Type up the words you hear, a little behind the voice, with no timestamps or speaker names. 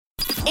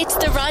It's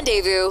The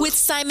Rendezvous with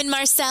Simon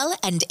Marcel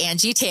and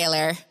Angie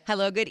Taylor.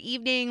 Hello, good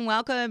evening.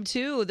 Welcome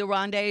to The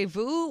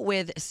Rendezvous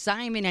with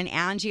Simon and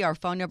Angie. Our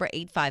phone number,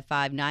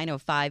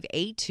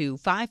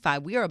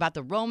 855-905-8255. We are about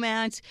the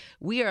romance.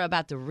 We are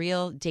about the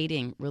real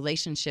dating,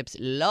 relationships,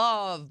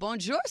 love.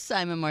 Bonjour,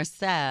 Simon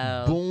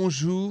Marcel.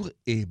 Bonjour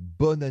et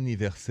bon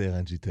anniversaire,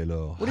 Angie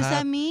Taylor. What does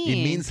that mean? It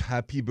means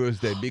happy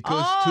birthday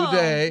because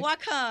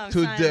welcome,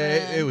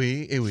 today,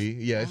 Simon.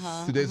 yes,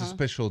 today's a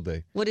special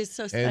day. What is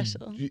so And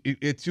special?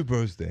 it's your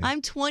birthday.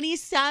 I'm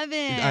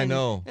 27. I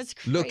know. That's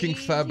crazy. Looking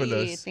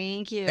fabulous.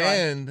 Thank you.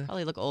 And I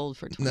probably look old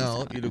for 27.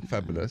 no, you look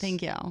fabulous.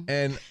 Thank you.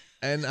 And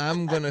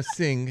I'm gonna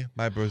sing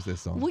my birthday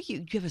song. What,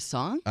 you have a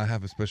song? I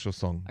have a special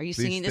song. Are you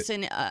Please singing this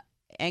in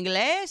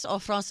anglais or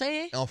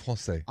français? En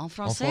français. En En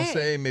français.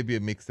 français, maybe a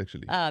mix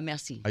actually.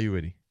 Merci. Are you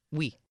ready?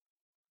 Oui.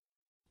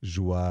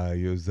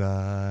 Joyeux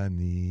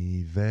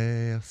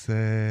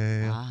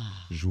anniversaire.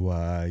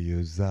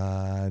 Joyeux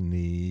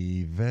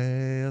anniversaire.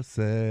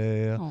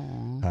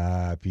 Aw.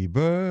 Happy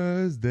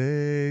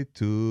birthday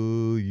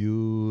to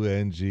you,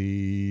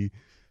 Angie.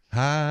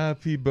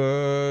 Happy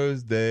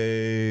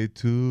birthday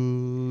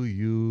to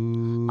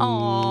you.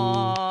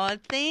 Aw,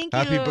 thank you.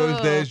 Happy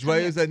birthday.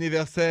 Joyeux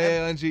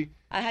anniversaire, Angie.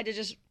 I had to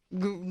just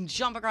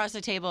jump across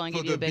the table and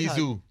For give you a the big hug.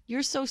 bisou.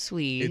 You're so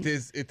sweet. It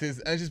is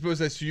Angie's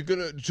birthday, so you're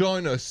gonna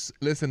join us.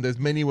 Listen, there's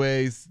many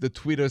ways. The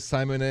Twitter,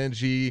 Simon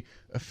Angie,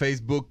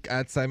 Facebook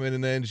at Simon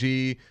and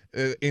Angie,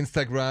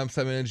 Instagram,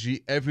 Simon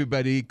Angie.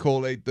 Everybody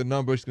call it. The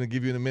number is gonna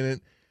give you in a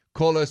minute.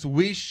 Call us,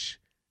 wish,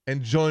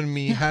 and join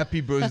me.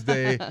 Happy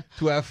birthday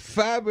to our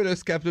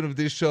fabulous captain of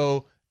this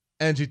show,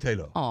 Angie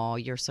Taylor. Oh,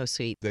 you're so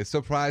sweet. The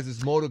surprise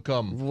is more to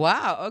come.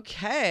 Wow.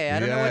 Okay. I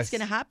don't know what's Yes.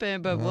 going to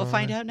happen, but we'll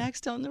find out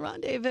next on The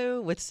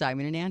Rendezvous with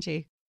Simon and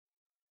Angie.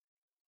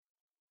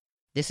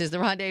 This is The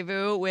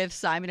Rendezvous with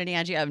Simon and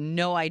Angie. I have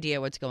no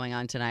idea what's going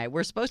on tonight.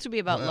 We're supposed to be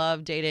about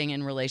love, dating,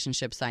 and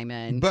relationships,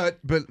 Simon. But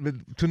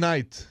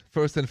tonight,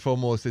 first and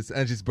foremost, it's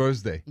Angie's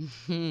birthday,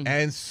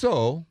 and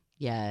so.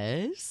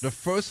 Yes. The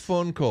first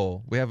phone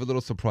call, we have a little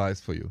surprise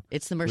for you.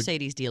 It's the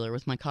Mercedes dealer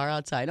with my car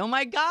outside. Oh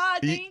my God,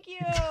 thank you.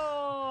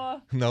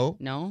 No?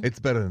 No? It's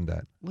better than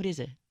that. What is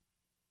it?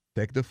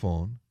 Take the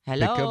phone.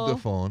 Hello? Pick up the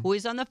phone. Who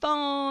is on the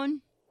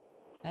phone?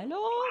 Hello?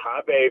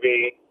 Hi,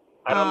 baby.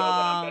 I don't know that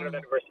I'm better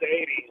than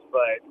Mercedes,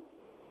 but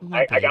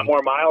My I got babe.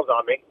 more miles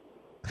on me.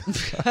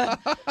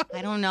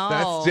 I don't know.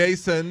 That's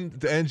Jason,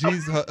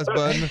 Angie's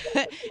husband.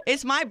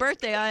 It's my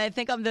birthday. I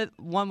think I'm the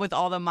one with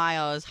all the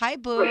miles. Hi,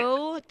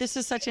 Boo. This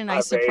is such a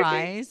nice baby.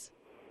 surprise.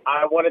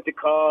 I wanted to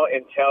call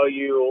and tell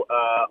you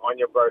on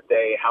your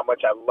birthday how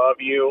much I love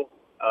you,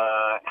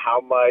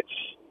 how much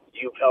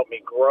you've helped me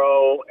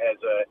grow as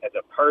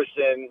a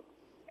person,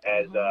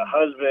 as a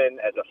husband,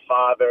 as a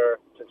father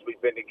since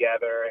we've been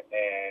together.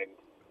 And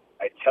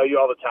I tell you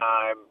all the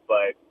time,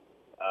 but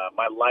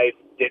my life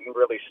didn't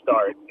really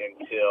start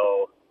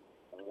until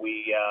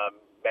we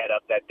met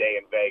up that day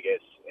in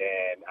Vegas,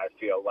 and I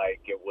feel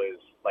like it was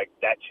like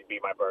that should be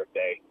my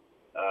birthday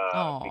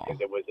because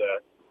it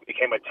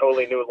became a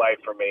totally new life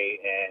for me,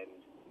 and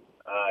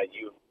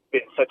you've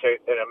been such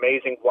an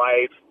amazing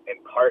wife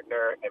and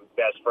partner and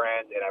best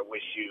friend, and I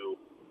wish you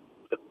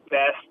the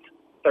best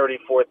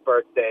 34th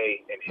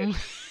birthday in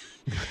history.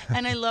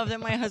 And I love that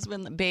my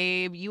husband,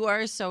 babe, you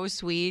are so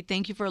sweet.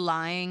 Thank you for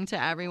lying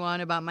to everyone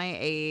about my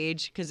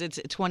age because it's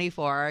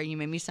 24. You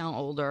made me sound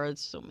older.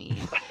 It's so mean.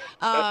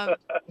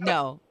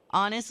 No,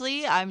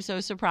 honestly, I'm so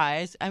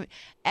surprised.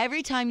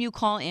 Every time you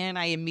call in,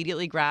 I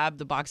immediately grab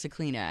the box of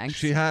Kleenex.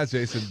 She has,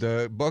 Jason.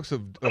 The box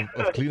of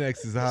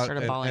Kleenex is out,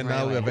 Started bawling and right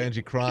now we away. have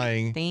Angie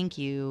crying. Thank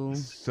you.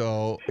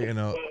 So,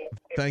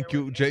 thank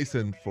you,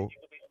 Jason, for... To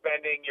be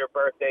spending your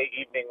birthday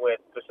evening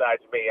with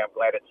besides me, I'm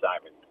glad it's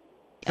Simon.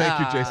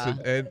 Thank you, Jason.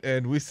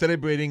 And we're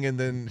celebrating, and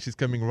then she's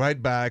coming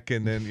right back,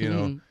 and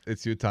then,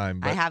 it's your time.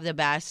 I have the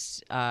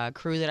best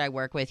crew that I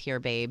work with here,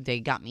 babe.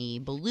 They got me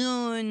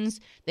balloons.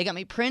 They got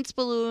me Prince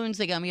balloons.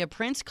 They got me a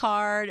Prince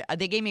card.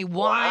 They gave me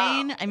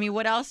wine. Wow. I mean,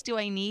 what else do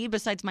I need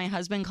besides my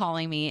husband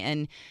calling me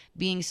and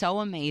being so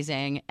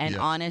amazing? And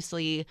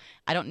honestly,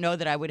 I don't know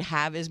that I would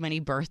have as many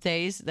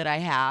birthdays that I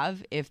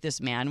have if this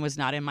man was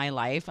not in my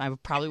life. I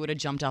probably would have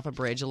jumped off a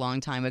bridge a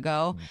long time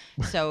ago.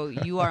 So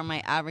you are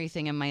my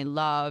everything and my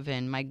love,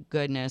 and my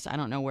goodness, I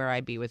don't know where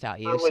I'd be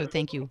without you. So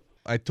thank you.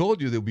 I told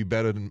you they'll be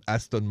better than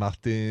Aston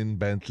Martin,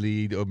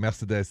 Bentley, or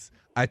Mercedes.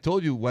 I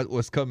told you what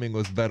was coming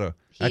was better.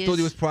 I told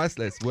you it was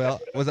priceless.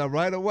 Well, was I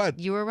right or what?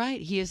 You were right.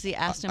 He is the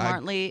Aston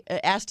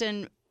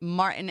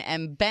Martin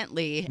and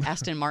Bentley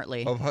Aston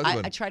Martley. Of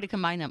husband. I try to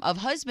combine them. Of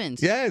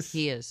husbands. Yes.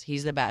 He is.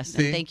 He's the best.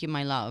 See? And thank you,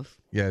 my love.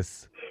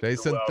 Yes.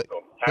 Jason, welcome.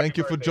 Happy thank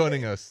you for birthday,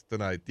 joining us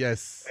tonight.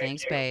 Yes.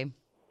 Thanks, babe.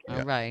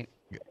 All right.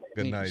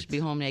 Good You night. should be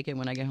home naked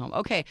when I get home.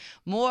 Okay.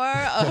 More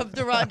of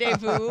The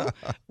Rendezvous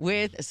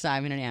with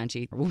Simon and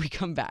Angie when we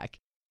come back.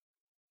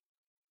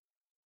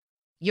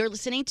 You're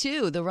listening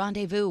to The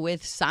Rendezvous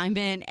with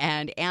Simon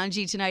and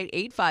Angie tonight,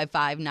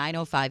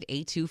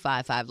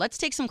 855-905-8255. Let's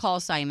take some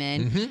calls,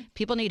 Simon.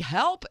 People need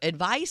help,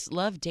 advice,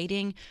 love,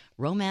 dating,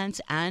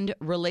 romance, and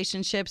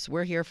relationships.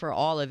 We're here for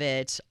all of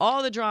it.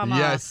 All the drama.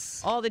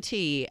 Yes. All the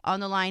tea. On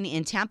the line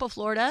in Tampa,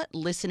 Florida,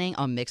 listening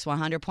on Mix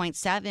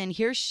 100.7.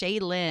 Here's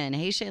Shaylin.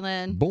 Hey,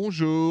 Shaylin.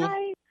 Bonjour.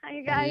 Hi. Hi,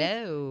 you guys.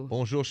 Hello.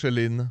 Bonjour,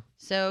 Shaylin.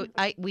 So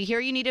we hear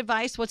you need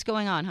advice. What's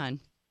going on, hon?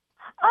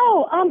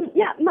 Oh,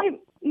 yeah,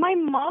 my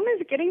mom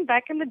is getting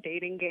back in the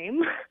dating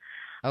game.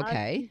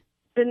 Okay.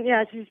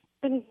 She's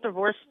been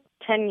divorced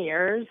 10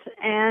 years,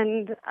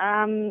 and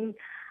I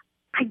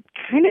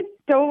kind of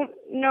don't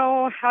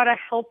know how to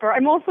help her.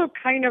 I'm also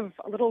kind of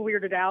a little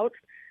weirded out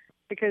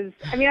because,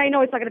 I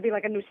know it's not going to be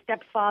like a new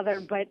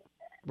stepfather, but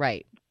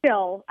Right.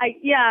 still,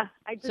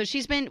 So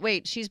she's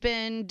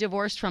been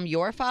divorced from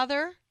your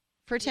father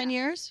for 10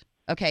 years?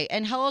 Okay.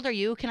 And how old are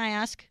you, can I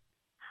ask?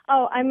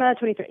 Oh, I'm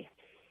 23.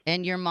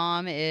 And your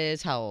mom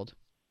is how old?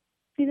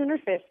 She's in her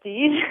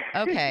 50s.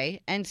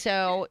 Okay. And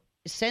so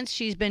since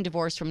she's been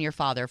divorced from your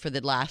father for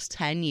the last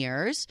 10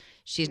 years,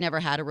 she's never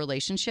had a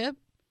relationship?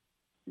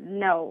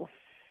 No.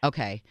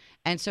 Okay.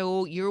 And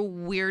so you're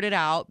weirded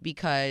out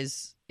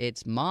because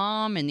it's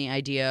mom and the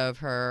idea of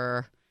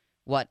her,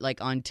 what,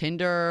 like on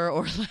Tinder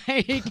or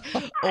like,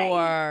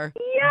 or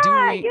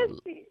I guess,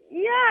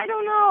 I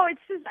don't know.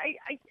 It's just,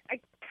 I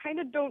kind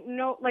of don't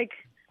know, like,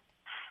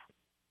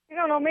 I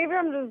don't know, maybe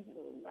I'm just,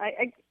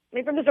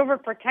 maybe I'm just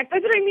overprotective.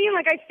 That's what I mean.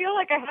 Like, I feel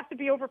like I have to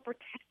be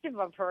overprotective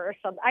of her or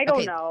something. I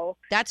don't know.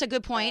 That's a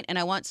good point, and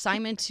I want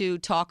Simon to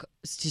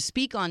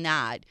speak on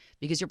that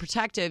because you're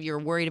protective. You're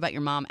worried about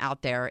your mom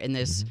out there in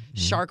this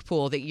shark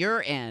pool that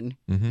you're in.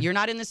 You're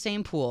not in the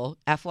same pool,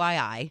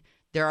 FYI.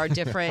 There are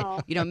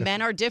different,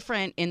 men are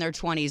different in their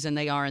 20s than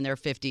they are in their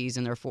 50s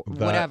and their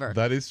whatever.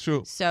 That is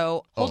true.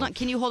 So hold on.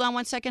 Can you hold on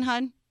 1 second,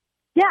 hon?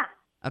 Yeah.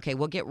 Okay,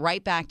 we'll get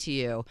right back to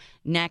you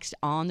next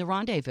on The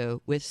Rendezvous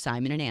with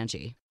Simon and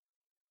Angie.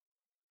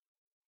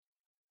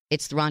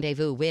 It's The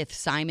Rendezvous with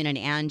Simon and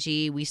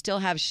Angie. We still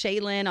have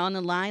Shaylin on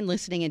the line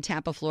listening in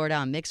Tampa, Florida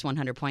on Mix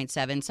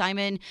 100.7.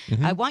 Simon,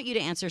 I want you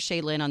to answer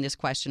Shaylin on this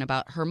question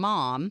about her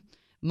mom.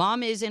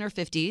 Mom is in her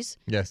 50s.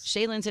 Yes.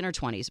 Shaylin's in her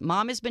 20s.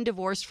 Mom has been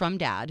divorced from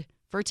dad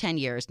for 10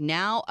 years,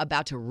 now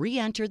about to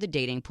re-enter the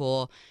dating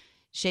pool.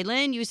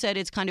 Shaylin, you said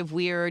it's kind of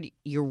weird.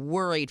 You're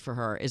worried for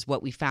her is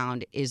what we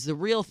found is the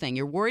real thing.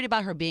 You're worried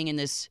about her being in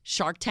this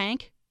shark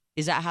tank?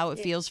 Is that how it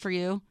feels for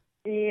you?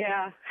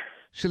 Yeah.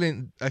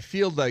 Shaylin, I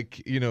feel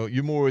like,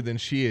 you're more than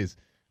she is.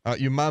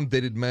 Your mom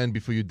dated man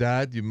before your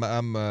dad. Your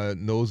mom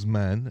knows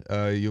man.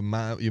 Your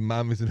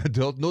mom is an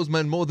adult, knows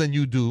man more than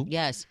you do.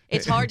 Yes.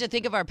 It's hard to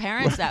think of our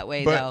parents that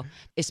way, though,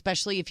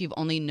 especially if you've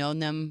only known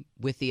them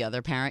with the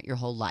other parent your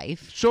whole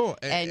life. Sure.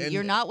 And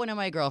you're not one of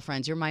my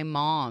girlfriends. You're my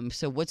mom.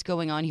 So what's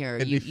going on here?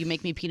 You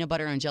make me peanut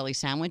butter and jelly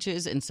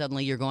sandwiches, and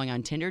suddenly you're going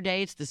on Tinder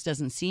dates? This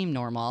doesn't seem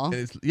normal.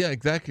 Yeah,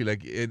 exactly.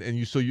 Like, and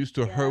you're so used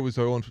to her with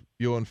your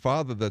own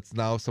father that's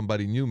now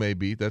somebody new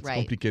maybe. That's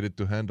complicated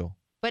to handle.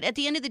 But at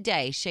the end of the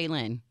day,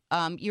 Shaylin,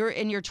 you're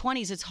in your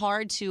 20s. It's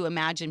hard to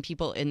imagine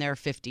people in their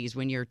 50s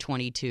when you're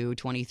 22,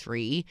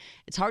 23.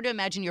 It's hard to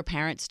imagine your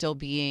parents still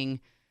being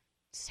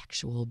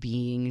sexual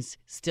beings,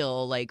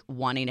 still like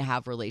wanting to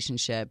have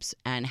relationships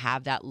and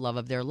have that love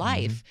of their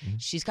life.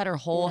 She's got her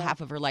whole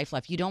half of her life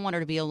left. You don't want her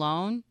to be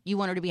alone. You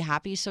want her to be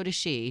happy. So does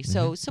she.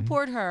 So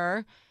support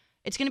her.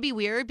 It's going to be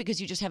weird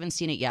because you just haven't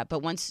seen it yet.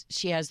 But once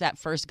she has that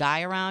first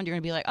guy around, you're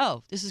going to be like,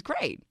 oh, this is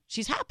great.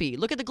 She's happy.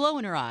 Look at the glow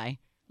in her eye.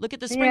 Look at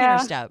the spring in her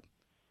step.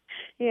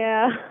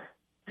 Yeah.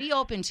 Be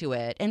open to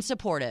it and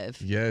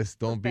supportive. Yes,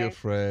 don't be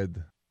afraid.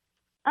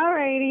 All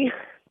righty.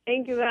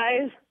 Thank you,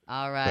 guys.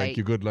 All right. Thank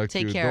you. Good luck to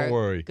you. Take care. Don't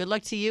worry. Good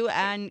luck to you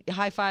and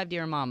high five,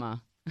 dear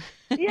mama.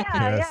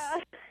 Yeah.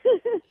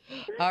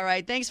 All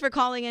right. Thanks for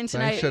calling in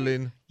tonight. Thanks,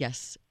 Shaylin.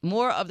 Yes.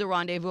 More of The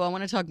Rendezvous. I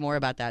want to talk more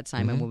about that,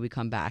 Simon, when we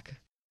come back.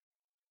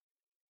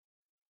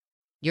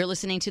 You're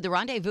listening to The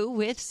Rendezvous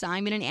with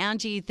Simon and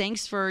Angie.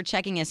 Thanks for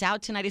checking us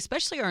out tonight,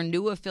 especially our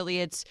new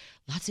affiliates.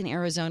 Lots in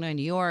Arizona,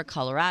 New York,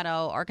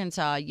 Colorado,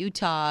 Arkansas,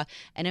 Utah.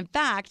 And in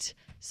fact,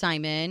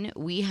 Simon,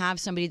 we have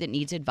somebody that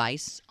needs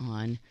advice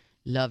on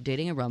love,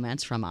 dating, and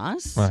romance from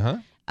us.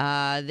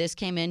 This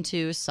came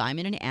into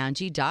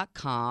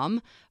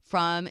simonandangie.com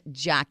from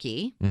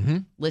Jackie,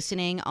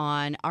 listening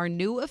on our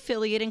new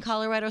affiliate in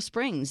Colorado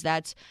Springs.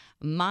 That's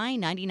My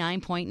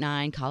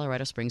 99.9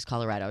 Colorado Springs,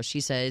 Colorado.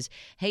 She says,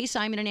 hey,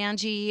 Simon and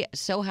Angie,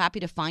 so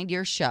happy to find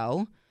your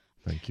show.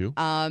 Thank you.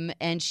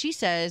 And she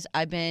says,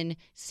 I've been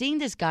seeing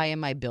this guy in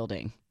my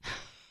building.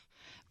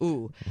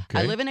 Ooh, okay.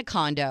 I live in a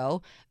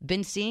condo,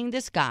 been seeing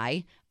this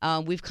guy.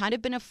 We've kind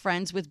of been a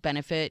friends with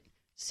benefit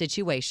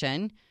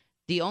situation.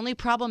 The only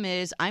problem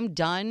is I'm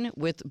done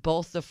with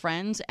both the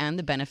friends and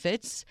the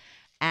benefits.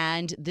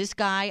 And this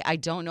guy, I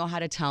don't know how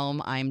to tell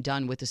him I'm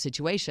done with the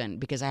situation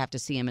because I have to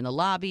see him in the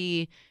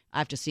lobby. I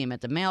have to see him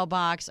at the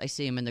mailbox. I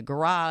see him in the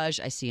garage.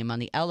 I see him on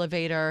the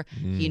elevator.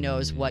 He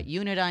knows what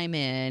unit I'm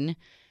in.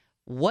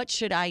 What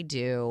should I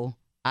do?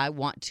 I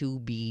want to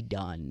be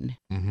done.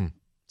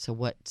 So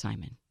what,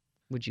 Simon,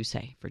 would you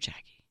say for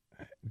Jackie?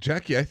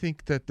 Jackie, I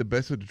think that the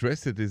best way to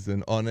address it is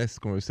an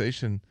honest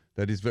conversation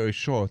that is very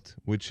short,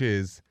 which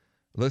is,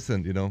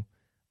 listen,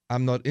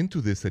 I'm not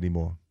into this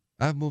anymore.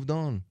 I've moved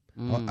on.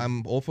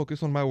 I'm all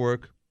focused on my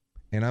work,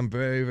 and I'm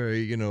very,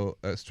 very,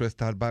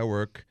 stressed out by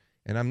work,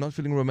 and I'm not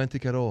feeling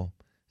romantic at all.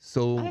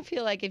 So I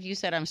feel like if you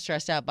said I'm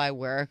stressed out by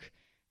work,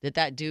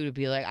 that dude would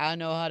be like, I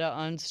know how to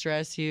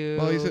unstress you.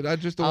 Well, he said,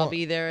 I'll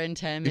be there in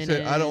 10 minutes. He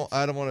said,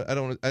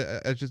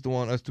 I just don't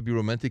want us to be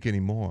romantic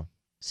anymore.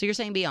 So you're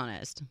saying be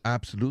honest.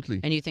 Absolutely.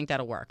 And you think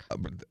that'll work?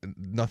 But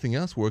nothing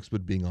else works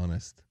but being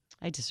honest.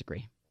 I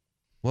disagree.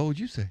 What would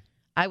you say?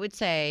 I would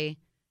say,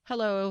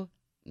 hello,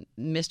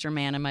 Mr.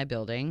 Man in my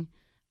building.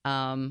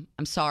 I'm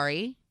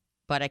sorry,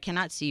 but I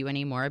cannot see you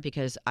anymore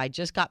because I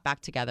just got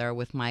back together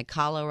with my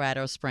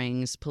Colorado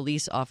Springs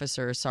police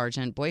officer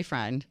sergeant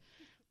boyfriend,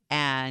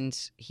 and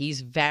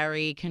he's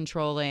very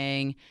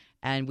controlling,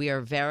 and we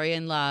are very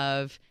in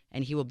love,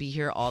 and he will be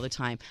here all the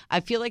time. I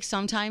feel like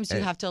sometimes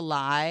you have to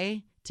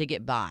lie to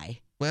get by.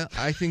 Well,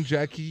 I think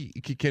Jackie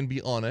can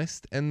be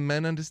honest, and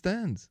man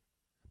understands.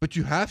 But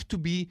you have to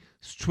be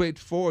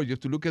straightforward. You have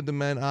to look at the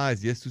man's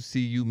eyes. He has to see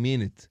you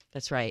mean it.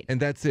 That's right. And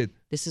that's it.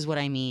 This is what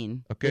I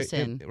mean. Okay,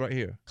 Listen, right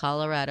here.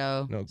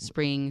 Colorado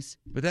Springs.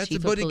 But that's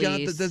Chief a bodyguard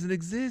police, that doesn't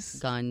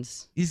exist.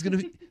 Guns.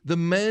 The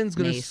man's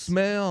gonna Mace.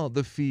 smell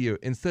the fear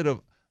instead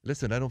of,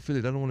 listen, I don't feel it.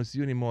 I don't want to see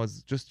you anymore.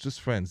 It's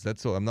just friends.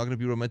 That's all. I'm not gonna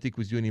be romantic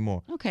with you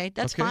anymore. Okay,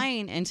 that's Okay?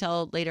 fine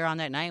until later on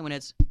that night when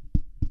it's,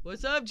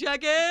 what's up,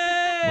 Jackie?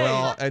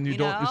 Well, and you said,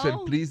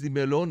 know? please leave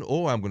me alone,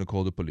 or I'm gonna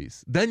call the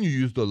police. Then you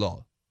use the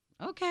law.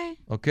 Okay.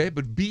 Okay,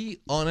 but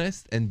be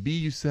honest and be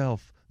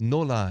yourself. No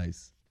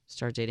lies.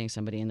 Start dating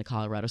somebody in the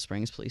Colorado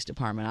Springs Police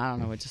Department. I don't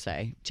know what to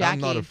say. Jackie. I'm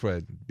not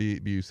afraid. Be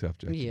yourself,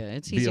 Jackie. Yeah,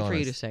 it's Be easy for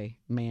you to honest. say.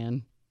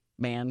 Man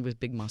with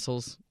big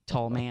muscles.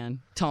 Tall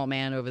man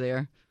over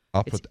there.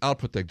 I'll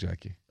protect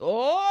Jackie.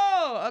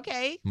 Oh,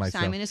 okay.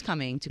 Myself. Simon is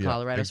coming to Yeah,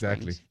 Colorado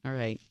exactly. Springs. All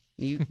right.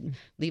 You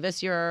leave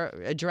us your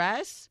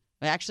address.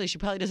 Actually, she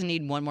probably doesn't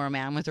need one more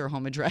man with her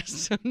home address.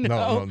 So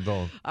No,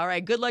 don't. All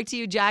right. Good luck to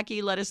you,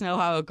 Jackie. Let us know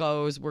how it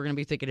goes. We're going to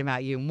be thinking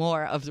about you.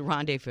 More of The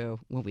Rendezvous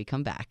when we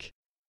come back.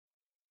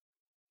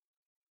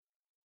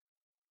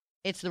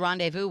 It's The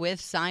Rendezvous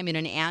with Simon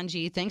and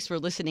Angie. Thanks for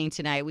listening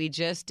tonight. We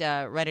just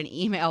read an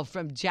email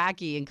from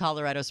Jackie in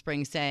Colorado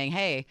Springs saying,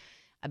 hey,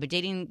 I've been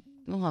dating,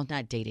 well,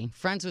 not dating,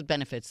 friends with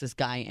benefits, this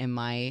guy in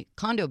my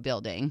condo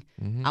building.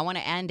 Mm-hmm. I want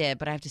to end it,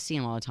 but I have to see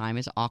him all the time.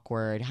 It's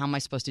awkward. How am I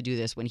supposed to do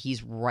this when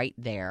he's right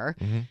there?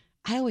 Mm-hmm.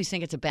 I always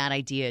think it's a bad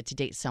idea to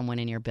date someone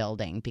in your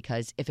building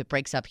because if it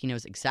breaks up, he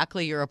knows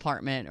exactly your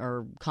apartment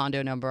or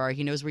condo number.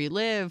 He knows where you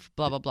live,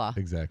 blah, blah, blah.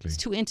 Exactly. It's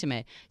too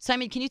intimate.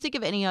 Simon, can you think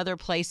of any other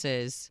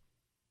places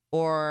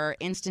or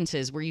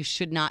instances where you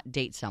should not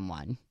date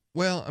someone?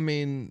 Well, I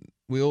mean,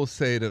 we all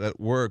say that at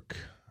work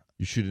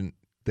you shouldn't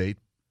date.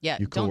 Yeah,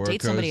 your don't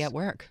date somebody coworkers. at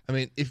work. I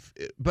mean,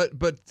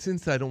 but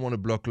since I don't want to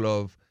block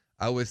love,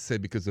 I always say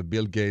because of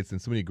Bill Gates and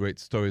so many great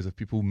stories of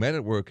people who met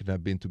at work and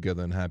have been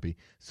together and happy.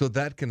 So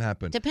that can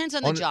happen. Depends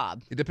on the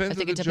job. It depends I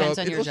think on it the depends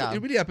job. on your job.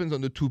 It really happens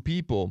on the two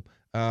people.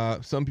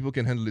 Some people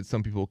can handle it,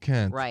 some people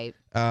can't. Right.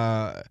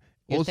 Your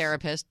Your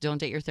therapist. Don't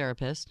date your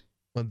therapist.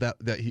 Well,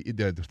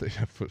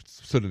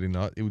 certainly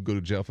not. He would go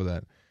to jail for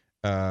that.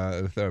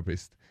 The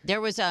therapist.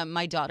 There was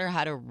my daughter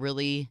had a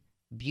really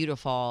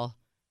beautiful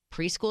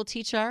preschool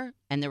teacher,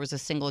 and there was a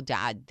single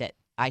dad that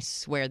I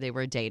swear they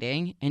were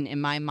dating. And in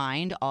my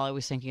mind, all I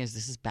was thinking is,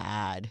 this is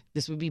bad.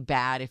 This would be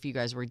bad if you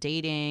guys were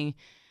dating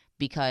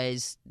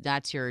because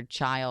that's your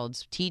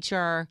child's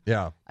teacher.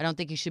 Yeah. I don't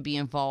think you should be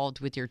involved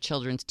with your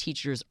children's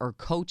teachers or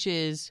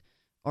coaches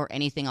or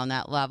anything on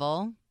that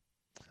level.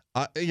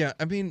 Yeah,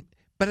 I mean,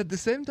 but at the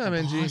same time,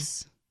 Angie.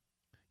 Boss.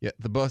 Yeah,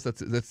 the boss.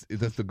 That's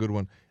the good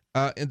one.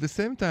 At the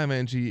same time,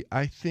 Angie,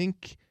 I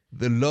think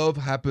the love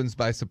happens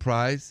by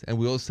surprise, and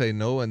we all say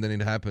no, and then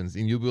it happens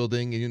in your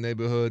building, in your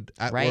neighborhood,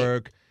 at Right.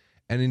 work,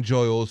 and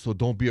enjoy also.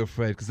 Don't be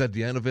afraid, because at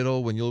the end of it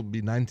all, when you'll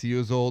be 90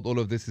 years old, all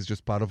of this is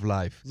just part of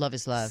life. Love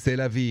is love. C'est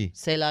la vie.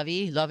 C'est la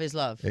vie. Love is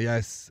love. Yes,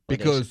 Audacious.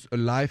 because a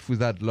life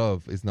without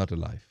love is not a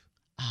life.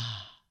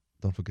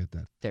 Don't forget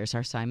that. There's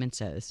our Simon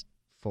Says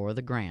for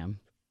the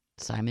gram.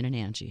 Simon and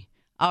Angie.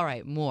 All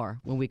right, more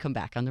when we come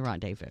back on The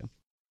Rendezvous.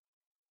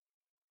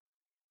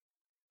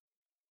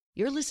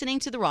 You're listening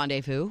to The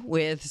Rendezvous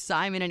with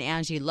Simon and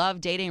Angie.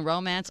 Love, dating,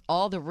 romance,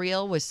 all the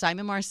real with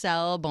Simon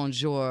Marcel.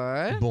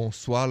 Bonjour.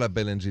 Bonsoir, la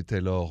belle Angie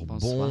Taylor.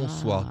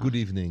 Bonsoir. Good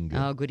evening.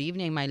 Oh, good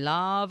evening, my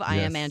love. I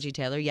am Yes. Angie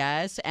Taylor,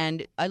 yes.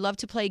 And I love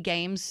to play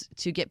games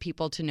to get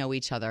people to know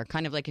each other.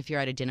 Kind of like if you're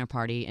at a dinner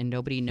party and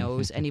nobody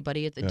knows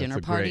anybody at the Yeah, dinner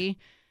it's a great party.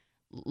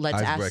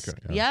 Let's ask,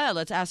 icebreaker,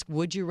 let's ask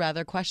would you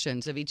rather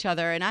questions of each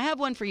other. And I have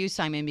one for you,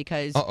 Simon,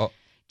 because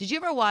did you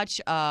ever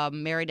watch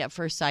Married at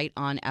First Sight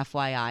on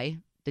FYI,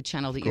 the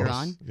channel that you're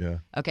on? Yeah.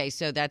 Okay,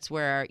 so that's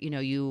where,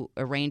 you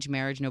arrange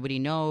marriage, nobody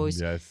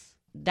knows. Yes.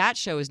 That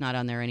show is not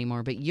on there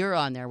anymore, but you're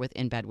on there with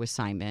In Bed with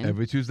Simon.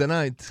 Every Tuesday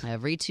night.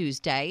 Every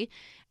Tuesday.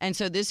 And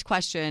so this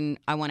question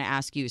I want to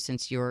ask you,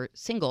 since you're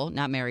single,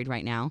 not married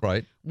right now.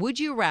 Right. Would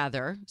you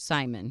rather,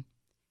 Simon,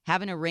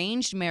 have an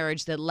arranged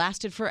marriage that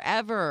lasted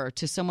forever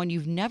to someone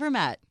you've never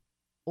met,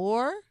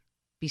 or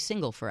be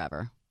single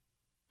forever?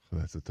 Oh,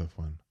 that's a tough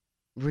one.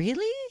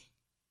 Really?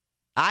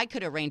 I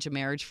could arrange a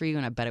marriage for you,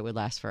 and I bet it would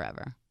last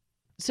forever.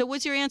 So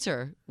what's your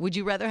answer? Would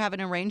you rather have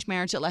an arranged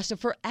marriage that lasted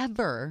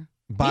forever?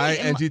 By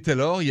Angie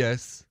Taylor,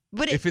 yes.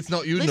 But if it's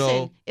not you, listen,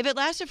 no. If it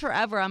lasted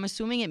forever, I'm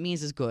assuming it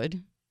means it's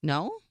good.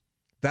 No?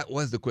 That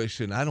was the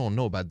question. I don't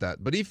know about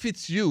that. But if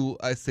it's you,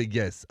 I say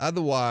yes.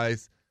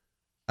 Otherwise,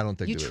 I don't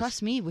take You the risk.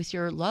 trust me with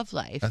your love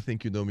life. I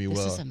think you know me This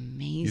well. is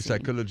amazing. Your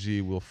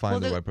psychology will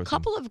find the right person. A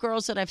couple of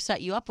girls that I've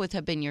set you up with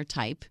have been your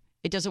type.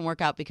 It doesn't work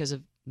out because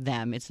of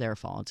them. It's their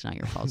fault. It's not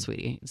your fault,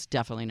 sweetie. It's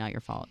definitely not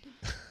your fault.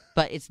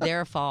 But it's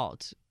their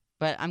fault.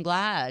 But I'm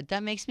glad.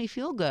 That makes me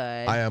feel good.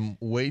 I am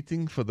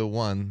waiting for the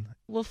one.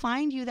 We'll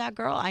find you that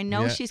girl. I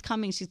know Yeah. she's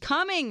coming. She's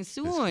coming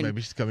soon.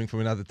 Maybe she's coming from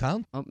another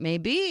town. Oh,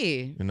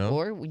 maybe. You know?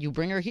 Or you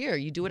bring her here.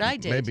 You do what I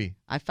did. Maybe.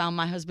 I found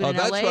my husband in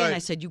that's LA right. and I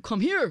said, you come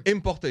here.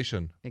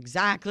 Importation.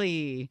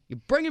 Exactly. You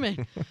bring him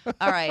in.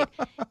 All right.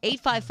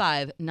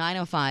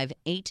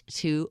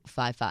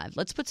 855-905-8255.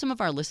 Let's put some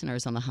of our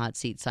listeners on the hot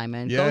seat,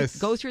 Simon. Yes.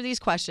 Go through these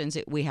questions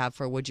that we have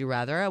for Would You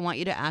Rather. I want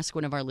you to ask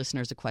one of our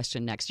listeners a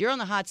question next. You're on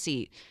the hot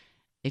seat.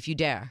 If you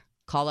dare,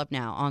 call up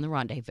now on The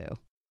Rendezvous.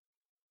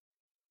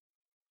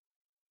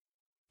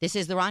 This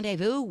is The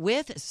Rendezvous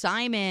with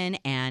Simon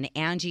and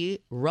Angie,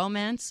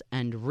 romance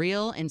and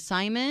real. And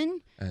Simon,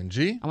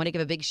 Angie. I want to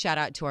give a big shout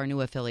out to our new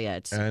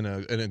affiliate. And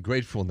a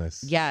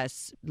gratefulness.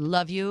 Yes.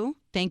 Love you.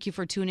 Thank you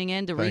for tuning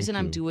in. The Thank reason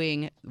I'm you.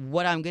 doing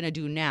what I'm going to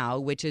do now,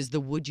 which is the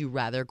Would You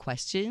Rather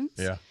questions,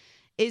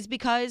 is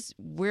because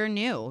we're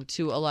new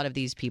to a lot of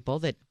these people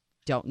that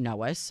don't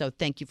know us. So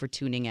thank you for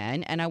tuning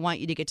in. And I want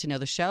you to get to know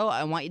the show.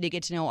 I want you to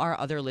get to know our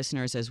other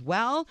listeners as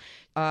well.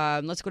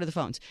 Let's go to the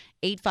phones.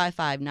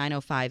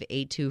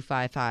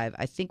 855-905-8255.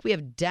 I think we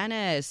have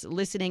Dennis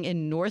listening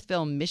in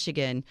Northville,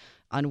 Michigan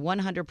on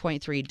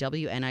 100.3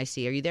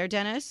 WNIC. Are you there,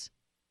 Dennis?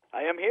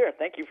 I am here.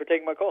 Thank you for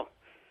taking my call.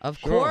 Of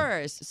Sure.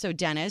 course. So,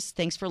 Dennis,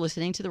 thanks for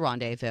listening to The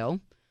Rendezvous.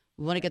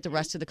 We want to get the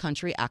rest of the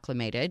country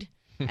acclimated.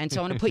 And so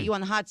I want to put you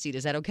on the hot seat.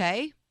 Is that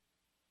okay?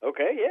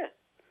 Okay, yeah.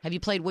 Have you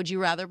played Would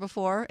You Rather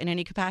before in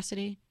any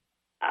capacity?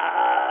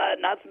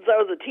 Not since I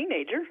was a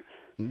teenager.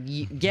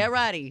 Get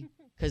ready,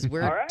 because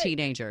we're All right.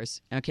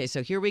 teenagers. Okay,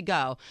 so here we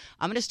go.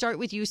 I'm going to start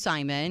with you,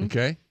 Simon.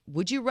 Okay.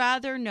 Would you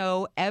rather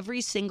know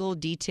every single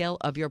detail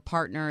of your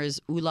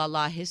partner's ooh la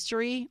la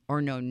history or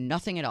know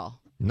nothing at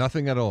all?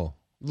 Nothing at all.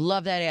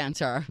 Love that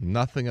answer.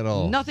 Nothing at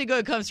all. Nothing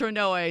good comes from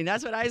knowing.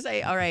 That's what I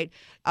say. All right.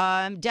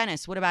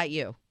 Dennis, what about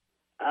you?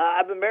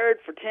 I've been married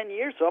for 10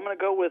 years, so I'm going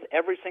to go with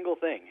every single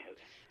thing.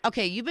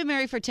 Okay, you've been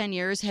married for 10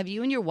 years. Have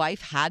you and your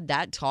wife had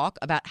that talk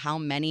about how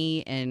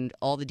many and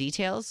all the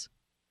details?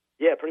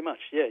 Yeah, pretty much.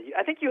 Yeah,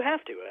 I think you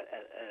have to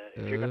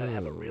if you're going to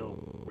have a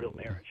real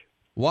marriage.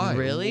 Why?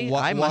 Really?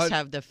 Why, I must why-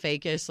 have the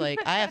fakest,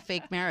 I have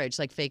fake marriage,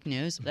 like fake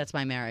news. That's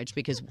my marriage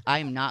because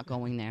I'm not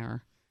going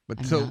there. But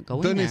I'm so, not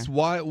going Dennis, there.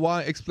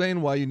 why?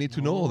 Explain why you need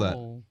to know all that.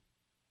 Oh.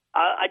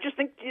 I just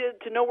think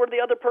to know where the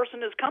other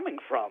person is coming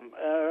from,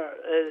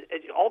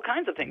 all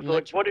kinds of things. So,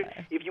 like, what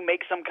if you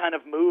make some kind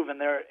of move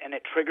and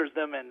it triggers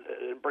them and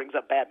it brings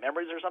up bad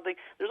memories or something?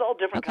 There's all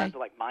different Okay. kinds of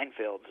like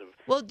minefields.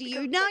 Well,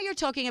 now you're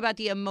talking about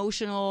the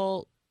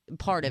emotional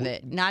part of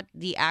it, not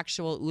the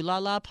actual ooh la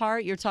la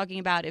part. You're talking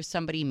about if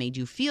somebody made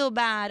you feel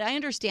bad. I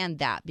understand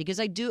that because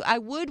I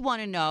would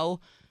want to know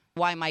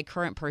why my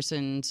current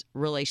person's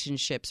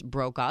relationships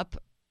broke up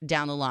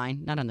down the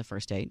line, not on the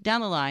first date, down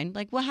the line.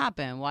 Like, what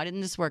happened? Why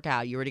didn't this work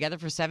out? You were together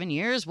for 7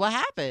 years. What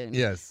happened?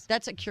 Yes.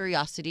 That's a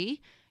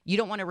curiosity. You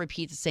don't want to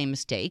repeat the same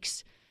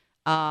mistakes.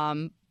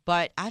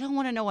 But I don't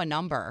want to know a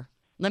number.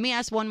 Let me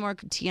ask one more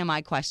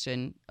TMI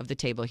question of the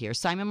table here.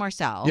 Simon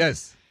Marcel.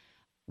 Yes.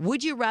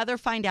 Would you rather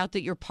find out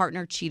that your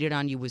partner cheated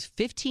on you with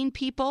 15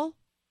 people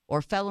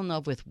or fell in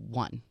love with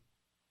one?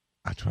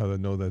 I'd rather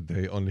know that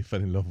they only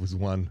fell in love with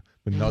one,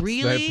 but not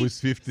Really? slept with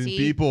 15 See,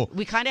 people.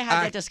 We kind of had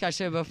I- that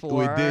discussion before.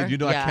 We did. You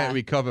know, Yeah. I can't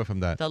recover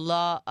from that. The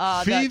law.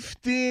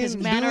 15 Because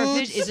men are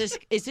dudes?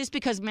 is this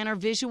because men are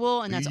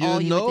visual and that's all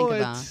you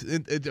would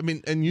think about? I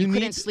mean, and you, You need,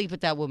 couldn't sleep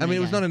with that woman. I mean, it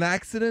was again. not an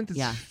accident. It's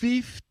Yeah.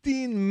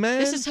 15 men.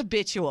 This is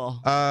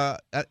habitual. I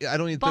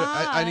don't need.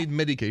 I But- need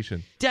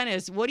medication.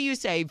 Dennis, what do you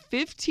say?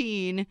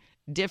 15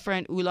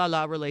 different ooh la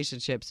la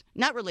relationships.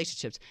 Not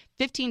relationships.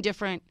 15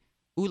 different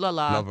ooh la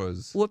la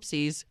Lovers.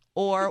 whoopsies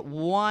or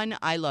one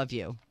I love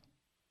you.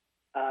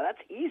 That's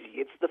easy.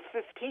 It's the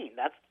 15.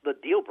 That's the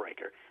deal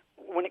breaker.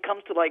 When it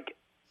comes to like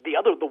the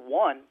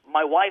one,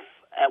 my wife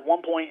at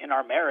one point in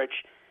our marriage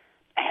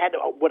had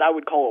what I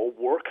would call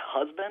a work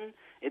husband.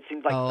 It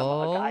seems like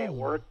a guy at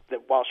work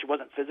that while she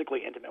wasn't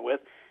physically intimate with.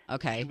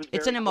 Okay. she was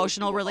It's very an close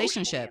to emotional emotionally,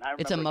 relationship. and I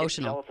It's remember getting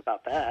emotional. jealous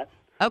about that.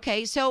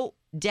 Okay, so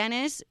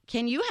Dennis,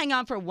 can you hang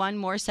on for one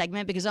more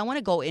segment because I want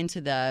to go into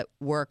the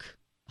work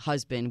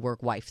husband,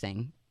 work wife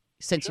thing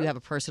since you have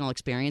a personal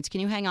experience.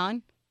 Can you hang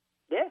on?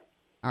 Yeah.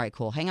 All right,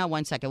 cool. Hang on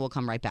one second. We'll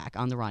come right back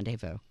on The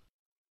Rendezvous.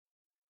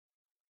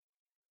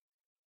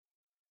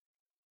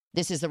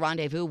 This is The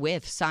Rendezvous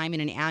with Simon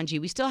and Angie.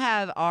 We still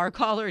have our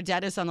caller,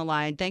 Dennis, on the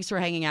line. Thanks for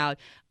hanging out.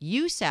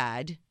 You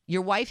said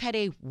your wife had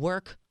a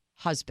work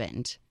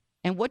husband.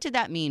 And what did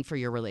that mean for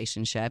your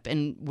relationship?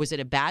 And was it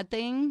a bad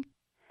thing?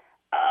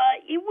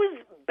 It was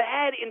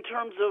bad in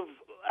terms of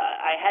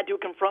I had to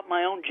confront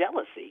my own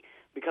jealousy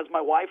because my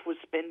wife was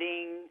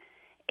spending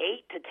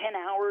 8 to 10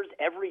 hours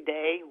every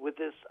day with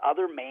this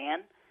other man.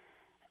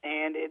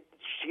 And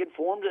she had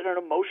formed an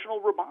emotional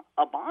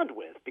bond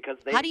with because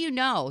they. How do you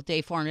know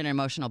they formed an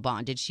emotional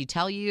bond? Did she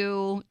tell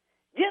you?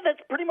 Yeah, that's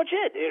pretty much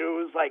it. It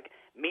was like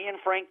me and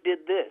Frank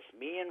did this,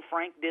 me and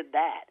Frank did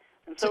that,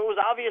 and so it was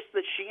obvious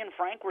that she and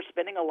Frank were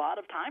spending a lot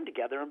of time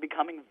together and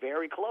becoming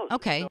very close.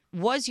 Okay,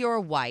 was your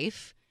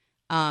wife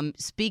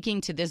speaking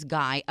to this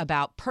guy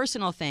about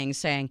personal things,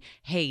 saying,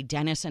 "Hey,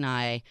 Dennis and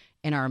I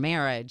in our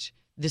marriage."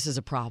 This is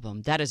a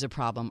problem. That is a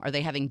problem. Are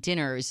they having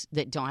dinners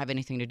that don't have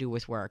anything to do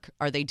with work?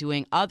 Are they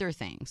doing other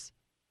things?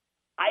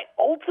 I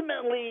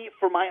ultimately,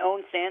 for my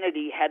own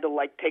sanity, had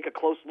to take a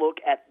close look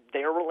at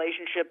their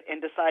relationship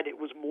and decide it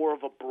was more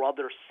of a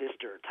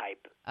brother-sister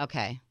type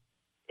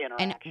interaction.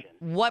 And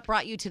what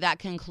brought you to that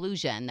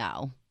conclusion,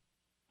 though?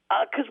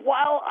 Because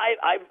while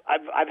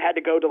I've had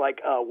to go to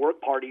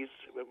work parties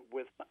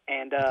with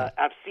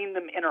I've seen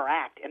them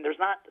interact, and there's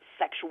not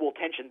sexual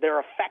tension. They're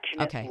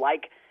affectionate,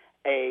 like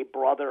a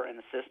brother and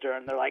a sister,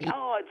 and they're like,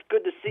 "Oh, it's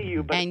good to see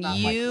you." But and it's not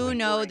you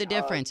know the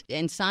difference.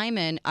 And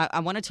Simon, I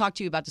want to talk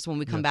to you about this when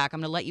we come back.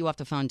 I'm going to let you off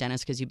the phone, Dennis,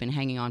 because you've been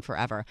hanging on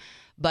forever.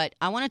 But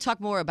I want to talk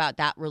more about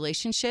that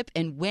relationship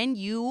and when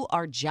you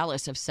are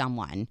jealous of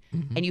someone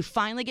and you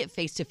finally get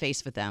face to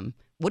face with them.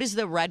 What is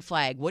the red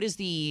flag? What is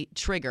the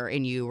trigger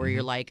in you where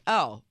you're like,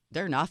 "Oh,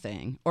 they're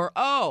nothing," or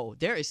 "Oh,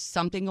 there is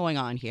something going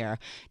on here"?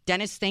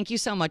 Dennis, thank you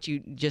so much.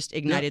 You just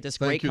ignited this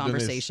great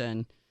conversation.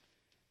 Dennis.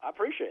 I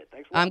appreciate it.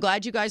 Thanks. I'm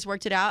glad you guys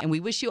worked it out, and we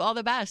wish you all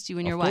the best, you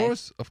and your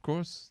wife. Of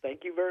course.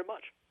 Thank you very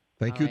much.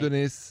 Thank you,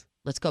 Denise.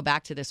 Let's go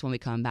back to this when we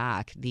come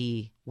back.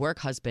 The work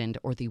husband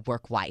or the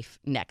work wife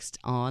next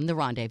on The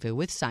Rendezvous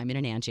with Simon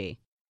and Angie.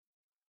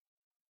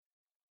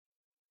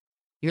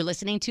 You're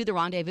listening to The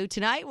Rendezvous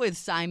tonight with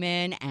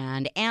Simon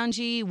and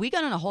Angie. We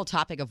got on a whole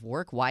topic of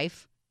work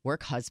wife,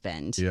 work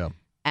husband. Yeah.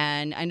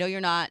 And I know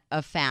you're not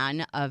a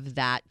fan of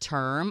that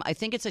term. I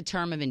think it's a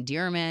term of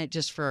endearment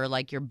just for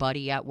your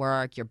buddy at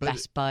work, your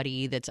best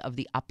buddy that's of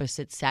the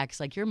opposite sex.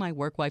 Like, you're my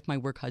work wife, my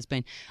work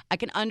husband. I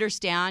can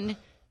understand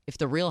if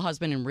the real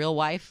husband and real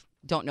wife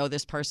don't know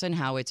this person,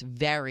 how it's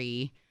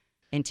very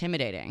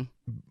intimidating.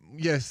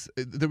 Yes.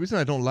 The reason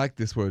I don't like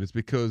this word is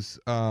because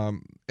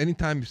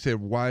anytime you say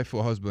wife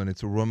or husband,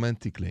 it's a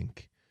romantic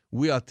link.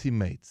 We are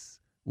teammates.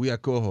 We are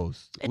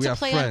co-hosts. It's a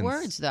play on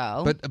words,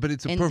 though. But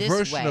it's a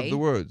perversion of the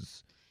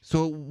words.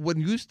 So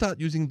when you start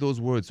using those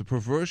words, a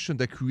perversion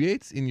that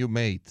creates in your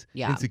mate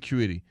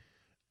insecurity.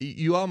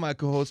 You are my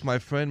co-host, my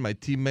friend, my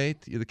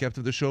teammate. You're the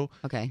captain of the show.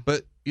 Okay.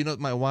 But you're not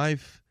my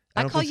wife.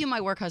 I call you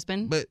my work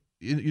husband. But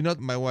you're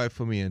not my wife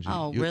for me, Angie.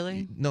 Oh,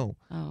 really? No.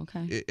 Oh,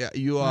 okay.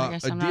 You are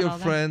a dear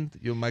friend.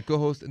 You're my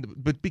co-host.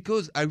 But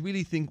because I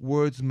really think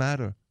words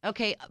matter.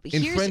 Okay.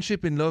 In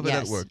friendship, in love, and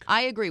at work.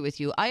 I agree with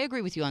you. I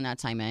agree with you on that,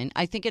 Simon.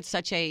 I think it's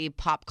such a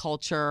pop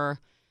culture,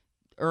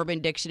 Urban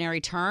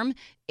Dictionary term.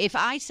 If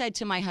I said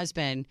to my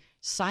husband,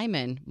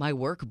 Simon, my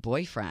work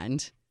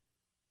boyfriend,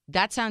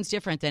 that sounds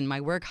different than my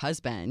work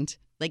husband.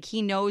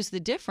 He knows the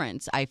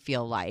difference, I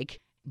feel like.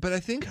 But I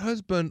think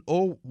husband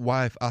or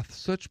wife are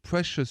such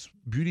precious,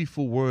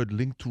 beautiful word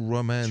linked to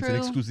romance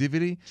and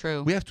exclusivity.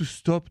 True. We have to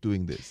stop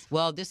doing this.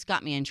 Well, this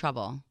got me in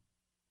trouble,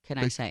 can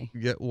I say?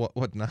 Yeah,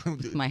 what now?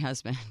 With my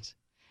husband.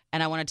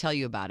 And I want to tell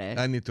you about it.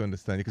 I need to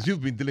understand it because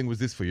you've been dealing with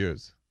this for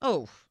years.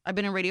 Oh, I've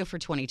been in radio for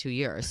 22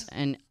 years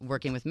and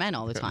working with men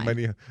all the time.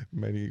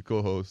 Many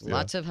co-hosts.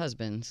 Lots of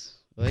husbands.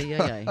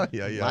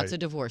 Lots of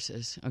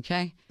divorces,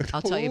 okay?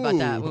 I'll tell you about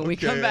that when we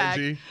come back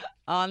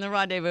on The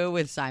Rendezvous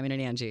with Simon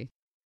and Angie.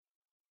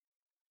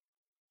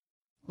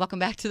 Welcome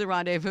back to The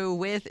Rendezvous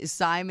with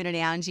Simon and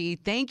Angie.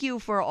 Thank you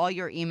for all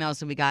your emails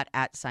that we got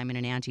at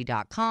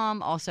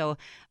simonandangie.com. Also,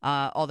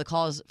 all the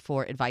calls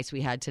for advice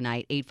we had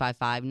tonight,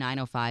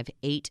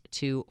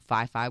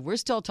 855-905-8255. We're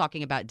still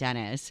talking about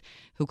Dennis,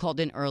 who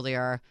called in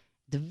earlier.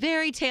 The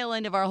very tail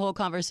end of our whole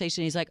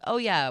conversation, he's like, oh,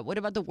 yeah, what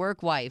about the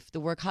work wife, the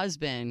work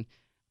husband?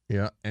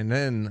 Yeah, and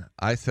then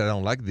I said I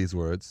don't like these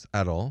words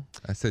at all.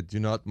 I said,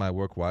 you're not my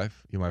work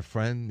wife. You're my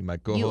friend. You're my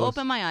co-host. You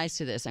opened my eyes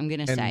to this, I'm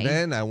going to say. And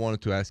then I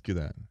wanted to ask you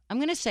that. I'm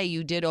going to say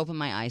you did open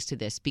my eyes to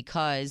this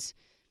because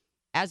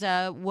as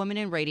a woman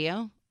in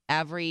radio,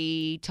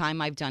 every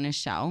time I've done a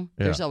show,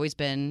 there's always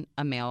been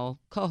a male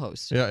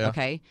co-host. Yeah.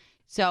 Okay?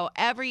 So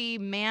every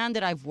man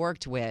that I've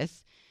worked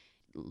with,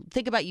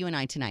 think about you and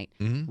I tonight.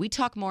 Mm-hmm. We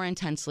talk more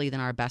intensely than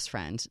our best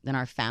friends, than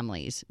our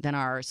families, than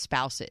our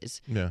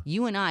spouses. Yeah.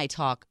 You and I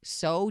talk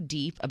so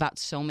deep about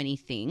so many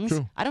things.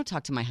 True. I don't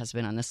talk to my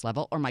husband on this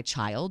level or my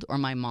child or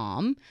my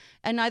mom,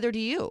 and neither do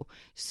you.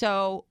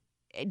 So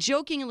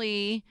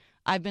jokingly,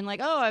 I've been like,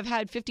 oh, I've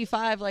had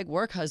 55 like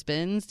work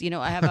husbands. You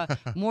know, I have a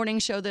morning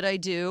show that I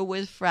do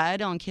with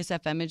Fred on Kiss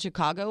FM in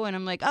Chicago. And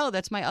I'm like, oh,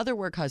 that's my other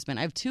work husband.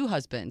 I have 2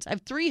 husbands. I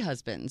have 3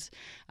 husbands.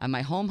 I have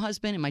my home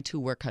husband and my 2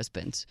 work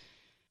husbands.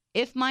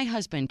 If my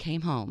husband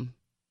came home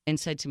and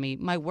said to me,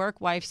 my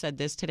work wife said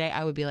this today,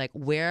 I would be like,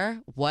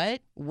 where,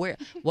 what, where,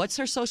 what's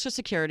her social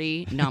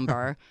security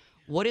number?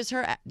 What is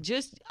her,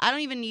 I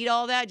don't even need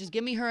all that. Just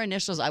give me her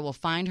initials. I will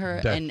find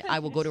her and I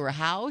will go to her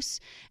house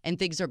and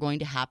things are going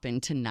to happen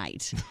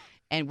tonight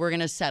and we're going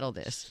to settle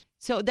this.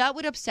 So that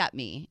would upset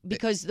me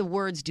because the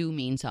words do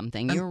mean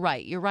something. You're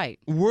right.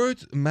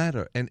 Words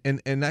matter. And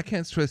I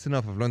can't stress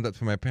enough, I've learned that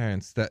from my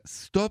parents, that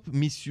stop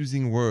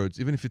misusing words,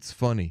 even if it's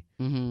funny,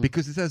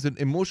 because it has an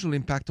emotional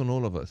impact on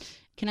all of us.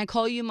 Can I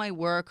call you my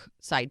work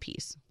side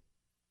piece?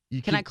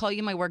 Can I call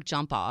you my work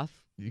jump off?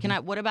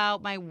 What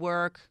about my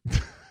work...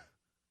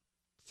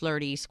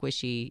 flirty,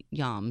 squishy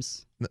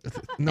yams?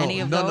 No, Any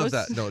of none those? of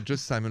that. No,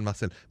 just Simon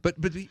Marcel. But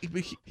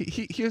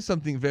here's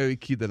something very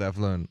key that I've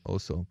learned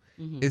also,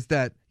 is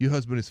that your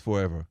husband is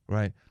forever,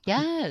 right?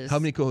 Yes. How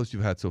many co-hosts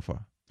you've had so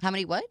far? How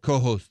many what?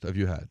 Co-hosts have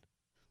you had?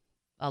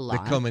 A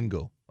lot. They come and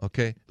go,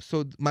 okay?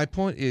 So my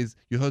point is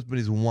your husband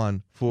is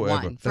one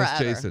forever. One, That's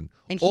forever. Jason.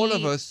 And all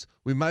of us,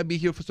 we might be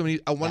here for somebody.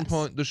 At one Yes.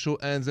 point, the show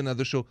ends,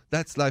 another show.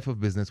 That's life of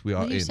business we are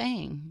What are you in.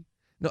 saying?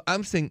 No,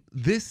 I'm saying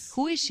this.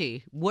 Who is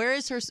she? Where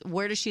does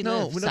she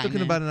No, live, we're not talking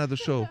Simon? about another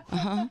show.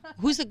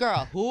 Who's the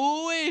girl?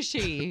 Who is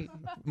she?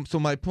 So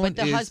my point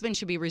But the is, husband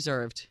should be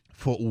reserved.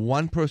 for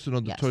one person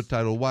on the Yes. third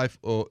title, wife,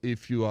 or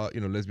if you are,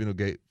 lesbian or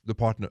gay, the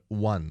partner,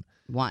 one.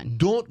 One.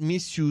 Don't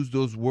misuse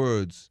those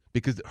words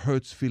because it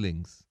hurts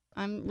feelings.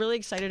 I'm really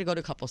excited to go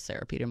to couples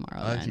therapy tomorrow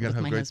You're then, gonna with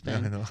have my great.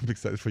 husband. I know. I'm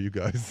excited for you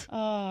guys.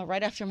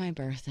 Right after my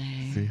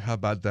birthday. See, how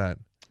about that?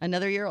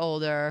 Another year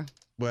older.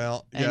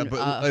 Well, And, yeah, but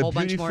a whole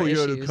bunch beautiful more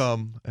year to issues.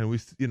 come, and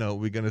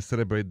we're gonna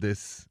celebrate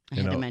this. I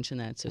had to mention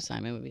that so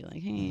Simon would be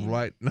like, hey,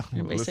 Right now.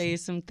 everybody listen. say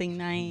something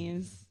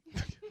nice.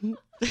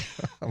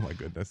 Oh my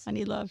goodness. I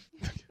need love.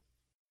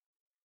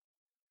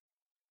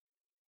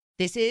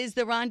 This is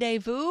The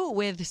Rendezvous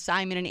with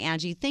Simon and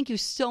Angie. Thank you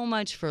so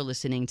much for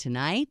listening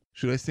tonight.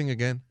 Should I sing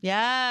again?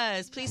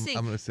 Yes, please sing.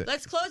 I'm gonna sing.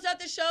 Let's close out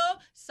the show.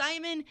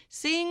 Simon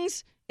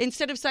sings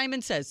instead of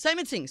Simon says.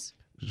 Simon sings.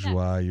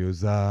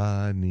 Joyeux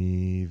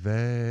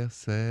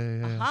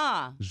anniversaire.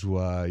 Aha.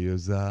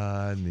 Joyeux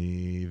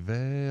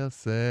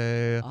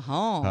anniversaire.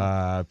 Uh-huh.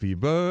 Happy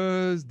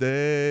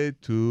birthday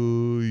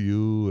to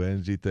you,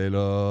 Angie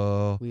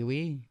Taylor. Oui,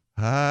 oui.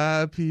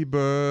 Happy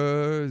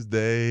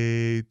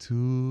birthday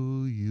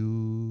to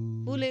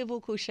you. Voulez-vous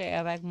coucher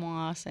avec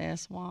moi ce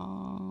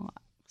soir?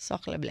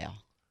 Sacre bleu.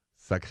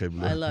 Sacré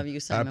bleu. I love you,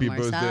 Simon Happy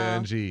Marcel. birthday,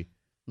 Angie.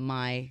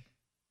 My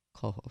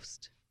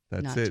co-host.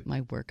 That's not it.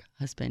 my work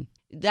husband.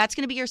 That's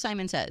going to be your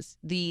Simon Says.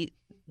 The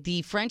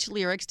French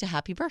lyrics to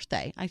Happy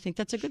Birthday. I think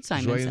that's a good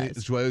Simon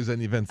Says. Joyeux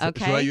anniversaire.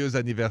 Okay. Joyeux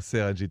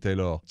anniversaire, Angie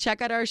Taylor.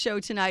 Check out our show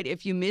tonight.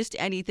 If you missed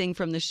anything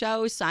from the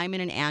show,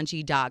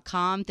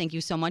 simonandangie.com. Thank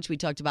you so much. We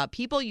talked about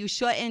people you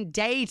shouldn't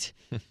date.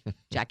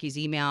 Jackie's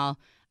email,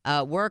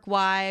 work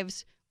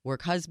wives,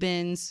 work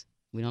husbands.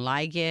 We don't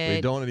like it.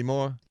 They don't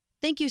anymore.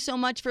 Thank you so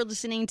much for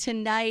listening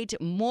tonight.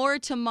 More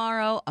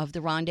tomorrow of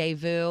The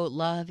Rendezvous.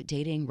 Love,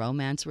 dating,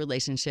 romance,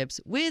 relationships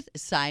with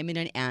Simon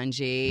and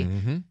Angie.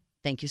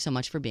 Thank you so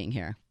much for being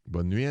here.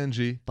 Bonne nuit,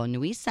 Angie. Bonne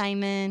nuit,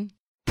 Simon.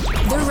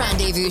 The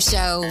Rendezvous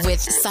Show with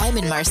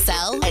Simon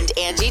Marcel and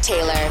Angie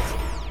Taylor.